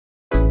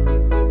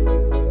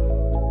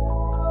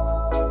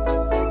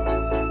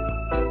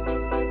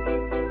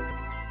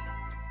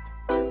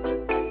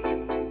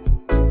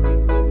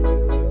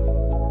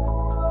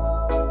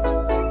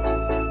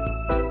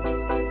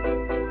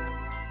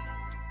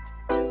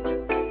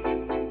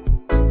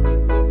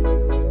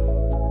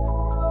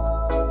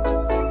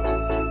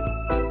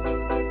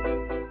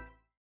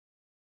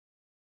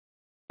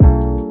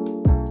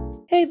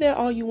there,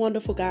 all you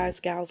wonderful guys,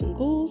 gals, and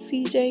ghouls.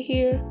 CJ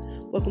here.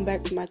 Welcome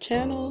back to my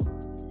channel,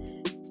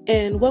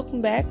 and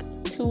welcome back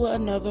to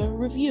another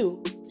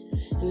review.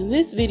 And in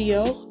this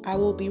video, I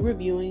will be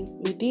reviewing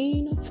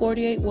Meeden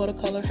 48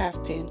 watercolor half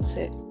pan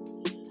set.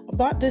 I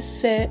bought this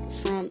set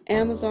from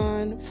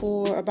Amazon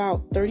for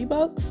about 30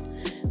 bucks.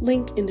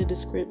 Link in the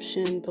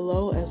description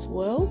below as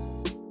well.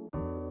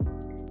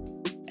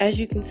 As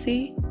you can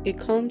see, it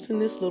comes in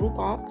this little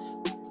box,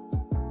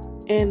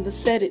 and the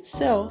set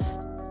itself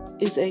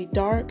is a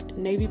dark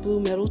navy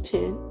blue metal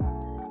tin.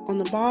 On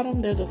the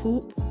bottom there's a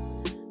hoop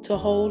to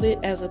hold it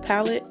as a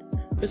palette,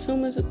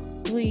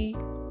 presumably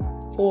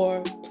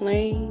for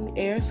plain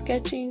air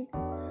sketching.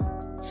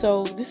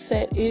 So this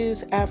set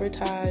is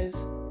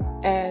advertised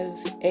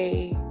as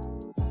a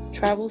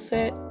travel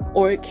set,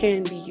 or it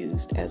can be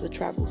used as a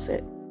travel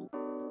set.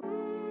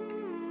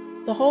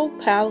 The whole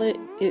palette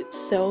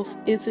itself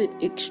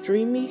isn't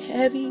extremely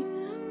heavy,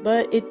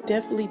 but it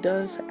definitely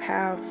does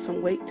have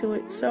some weight to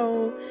it,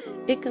 so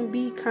it can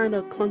be kind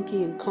of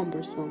clunky and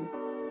cumbersome.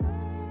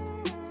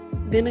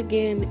 Then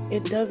again,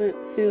 it doesn't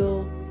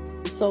feel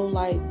so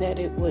light that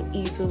it would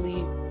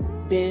easily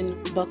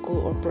bend, buckle,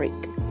 or break.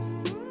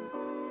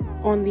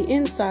 On the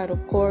inside,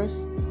 of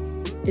course,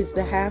 is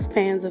the half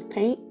pans of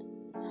paint.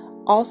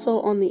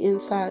 Also on the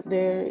inside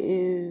there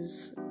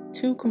is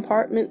 2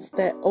 compartments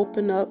that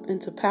open up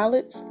into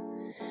palettes.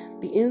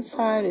 The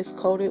inside is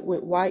coated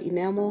with white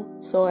enamel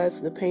so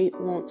as the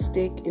paint won't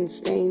stick and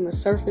stain the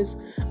surface.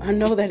 I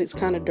know that it's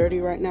kind of dirty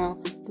right now,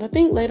 but I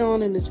think later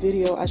on in this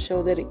video I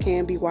show that it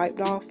can be wiped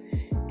off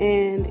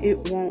and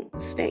it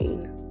won't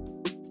stain.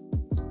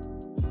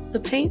 The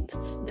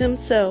paints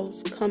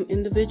themselves come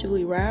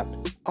individually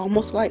wrapped,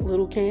 almost like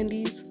little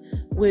candies,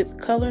 with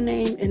color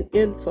name and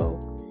info.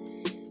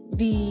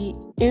 The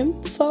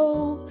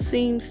info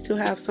seems to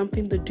have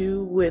something to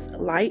do with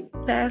light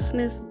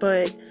fastness,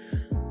 but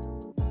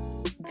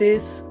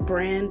this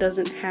brand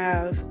doesn't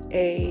have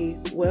a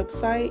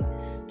website,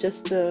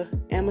 just the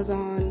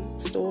Amazon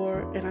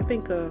store and I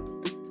think a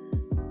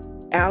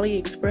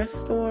AliExpress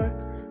store.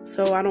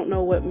 So I don't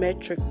know what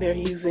metric they're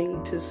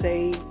using to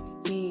say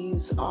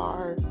these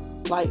are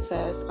light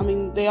fast. I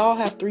mean, they all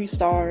have 3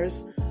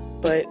 stars,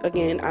 but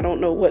again, I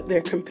don't know what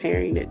they're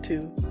comparing it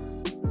to.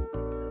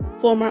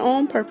 For my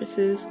own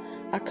purposes,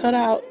 I cut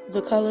out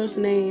the colors'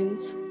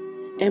 names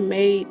and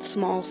made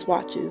small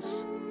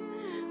swatches.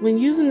 When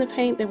using the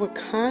paint, they were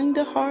kind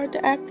of hard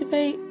to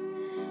activate.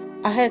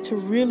 I had to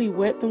really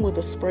wet them with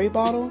a spray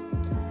bottle.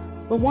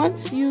 But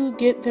once you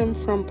get them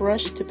from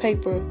brush to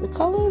paper, the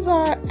colors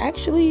are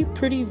actually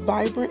pretty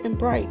vibrant and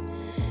bright.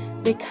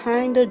 They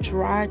kind of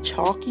dry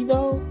chalky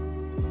though.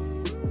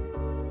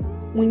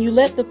 When you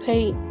let the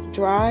paint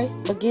dry,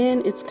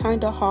 again, it's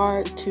kind of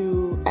hard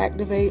to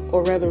activate,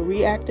 or rather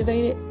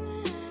reactivate it.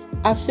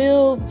 I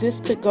feel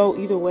this could go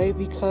either way,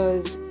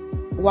 because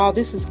while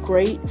this is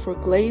great for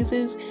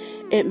glazes,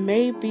 it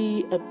may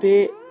be a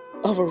bit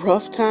of a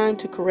rough time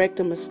to correct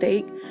a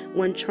mistake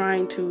when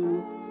trying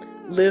to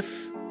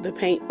lift the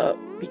paint up,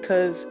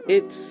 because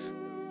it's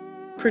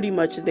pretty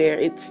much there.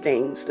 It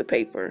stains the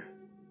paper.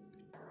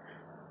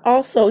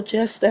 Also,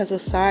 just as a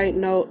side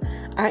note,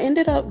 I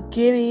ended up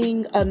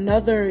getting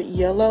another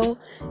yellow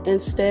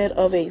instead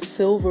of a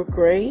silver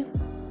gray.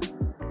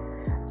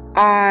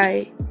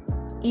 I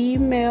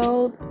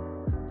emailed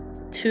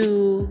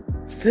to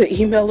the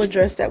email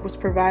address that was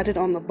provided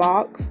on the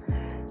box,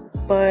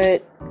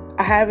 but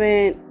I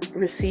haven't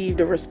received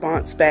a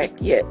response back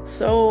yet,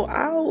 so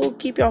I will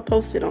keep y'all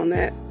posted on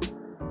that.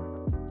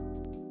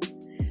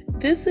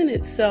 This in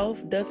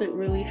itself doesn't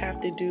really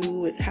have to do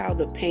with how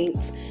the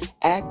paints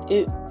act.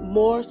 It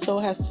more so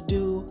has to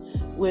do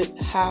with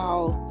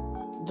how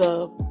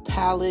the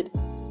palette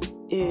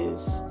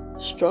is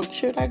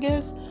structured, I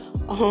guess.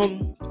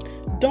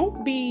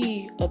 Don't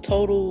be a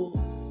total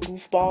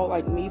goofball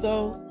like me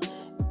though.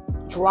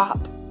 Drop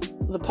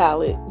the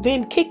palette,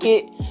 then kick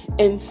it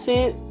and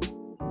send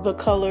the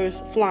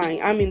colors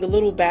flying. I mean, the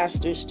little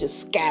bastards just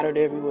scattered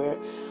everywhere.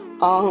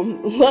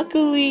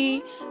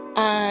 Luckily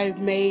I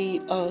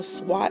made a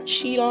swatch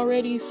sheet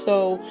already,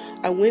 so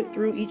I went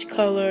through each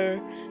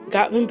color,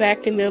 got them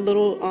back in their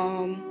little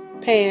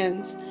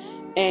pans,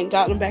 and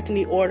got them back in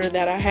the order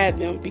that I had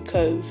them,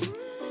 because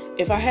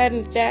if I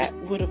hadn't, that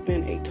would have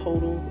been a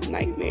total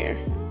nightmare.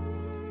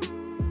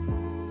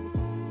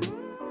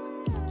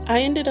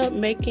 I ended up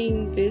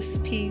making this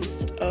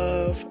piece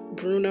of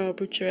Bruno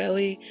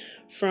Bucciarelli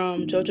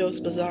from JoJo's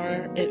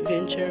Bizarre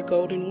Adventure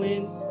Golden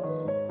Wind,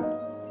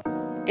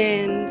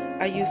 and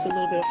I used a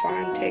little bit of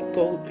Fine Tech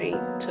gold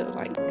paint to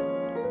like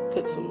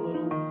put some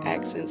little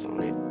accents on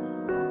it.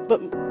 But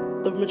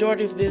the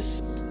majority of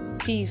this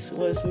piece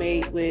was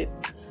made with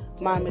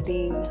my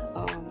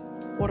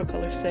Meeden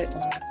watercolor set.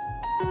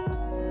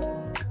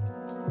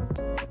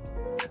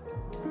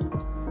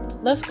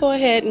 Let's go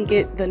ahead and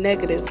get the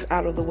negatives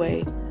out of the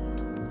way.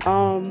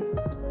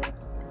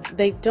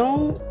 They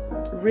don't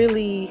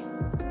really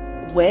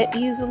wet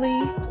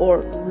easily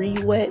or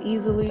re-wet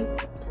easily.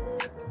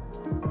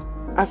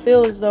 I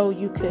feel as though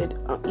you could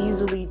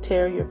easily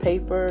tear your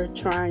paper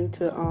trying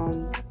to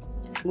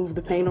move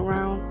the paint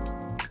around.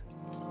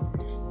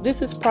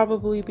 This is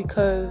probably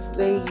because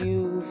they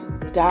use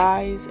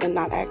dyes and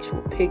not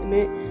actual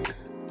pigment.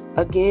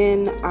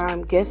 Again,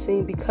 I'm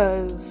guessing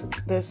because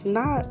there's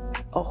not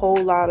a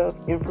whole lot of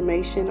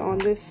information on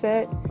this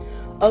set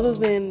other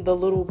than the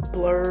little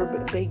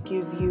blurb they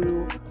give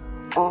you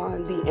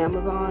on the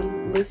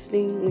Amazon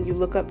listing when you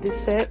look up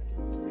this set.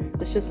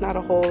 There's just not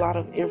a whole lot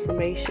of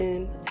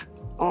information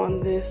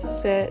on this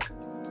set.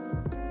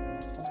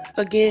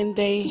 Again,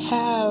 they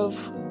have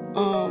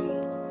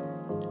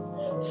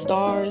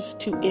stars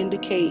to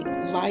indicate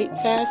light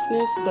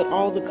fastness, but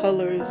all the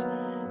colors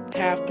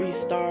have 3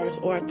 stars,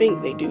 or I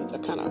think they do. I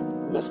kind of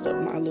messed up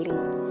my little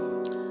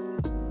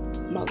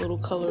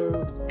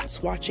color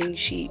swatching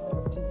sheet.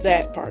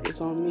 That part is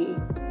on me,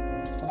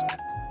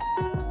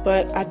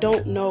 but I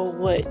don't know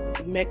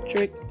what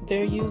metric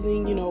they're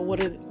using. You know, what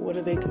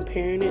are they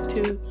comparing it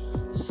to?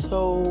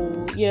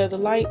 So yeah, the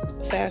light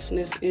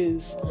fastness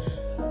is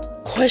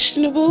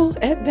questionable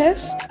at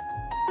best.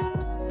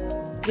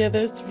 Yeah,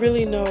 there's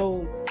really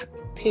no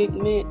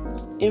pigment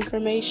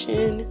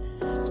information,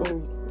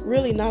 or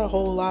really not a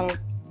whole lot of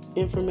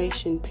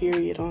information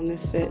period on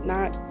this set.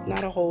 Not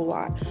a whole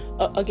lot,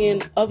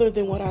 again, other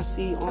than what I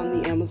see on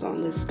the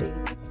Amazon listing.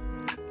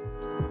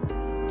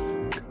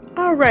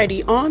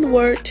 Alrighty,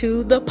 onward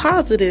to the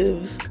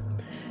positives.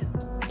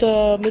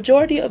 The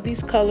majority of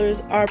these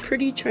colors are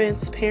pretty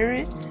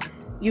transparent.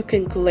 You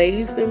can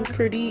glaze them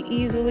pretty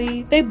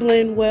easily. They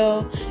blend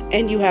well,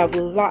 and you have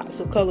lots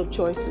of color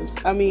choices.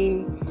 I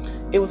mean,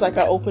 it was like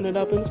I opened it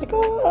up and it's like,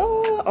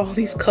 oh, all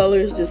these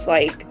colors just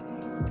like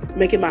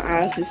making my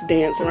eyes just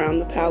dance around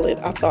the palette.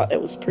 I thought that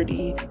was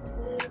pretty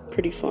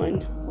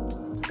fun.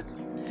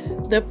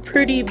 They're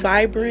pretty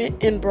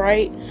vibrant and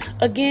bright.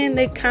 Again,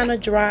 they kind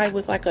of dry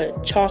with like a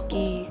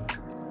chalky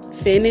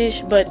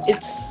finish, but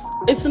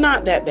it's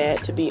not that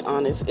bad, to be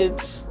honest.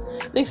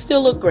 They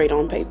still look great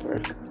on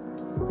paper.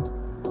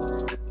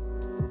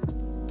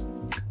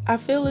 I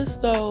feel as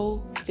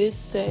though this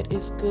set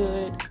is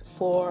good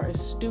for a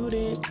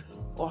student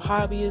or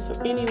hobbyist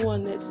or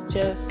anyone that's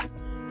just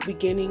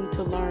beginning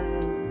to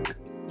learn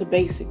the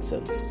basics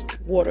of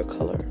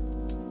watercolor.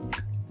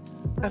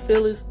 I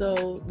feel as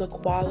though the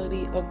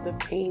quality of the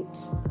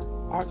paints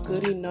are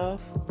good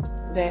enough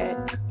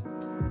that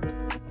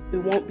it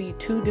won't be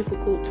too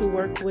difficult to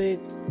work with,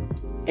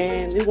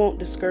 and it won't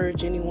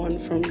discourage anyone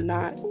from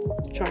not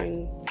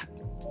trying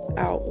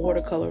out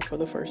watercolor for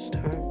the first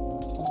time.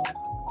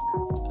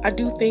 I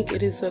do think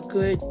it is a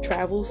good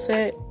travel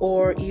set,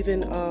 or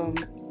even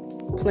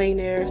plein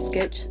air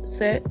sketch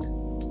set.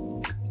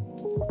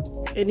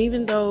 And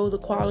even though the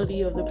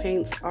quality of the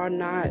paints are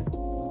not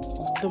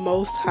the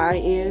most high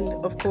end,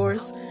 of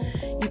course,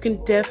 you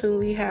can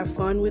definitely have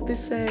fun with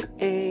this set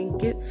and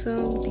get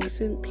some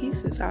decent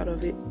pieces out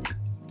of it.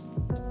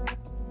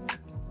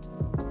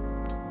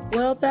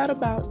 Well, that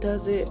about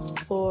does it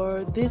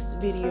for this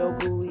video,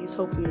 ghoulies.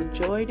 Hope you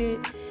enjoyed it,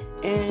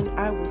 and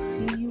I will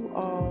see you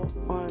all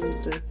on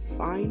the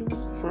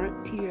final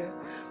frontier.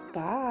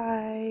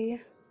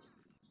 Bye.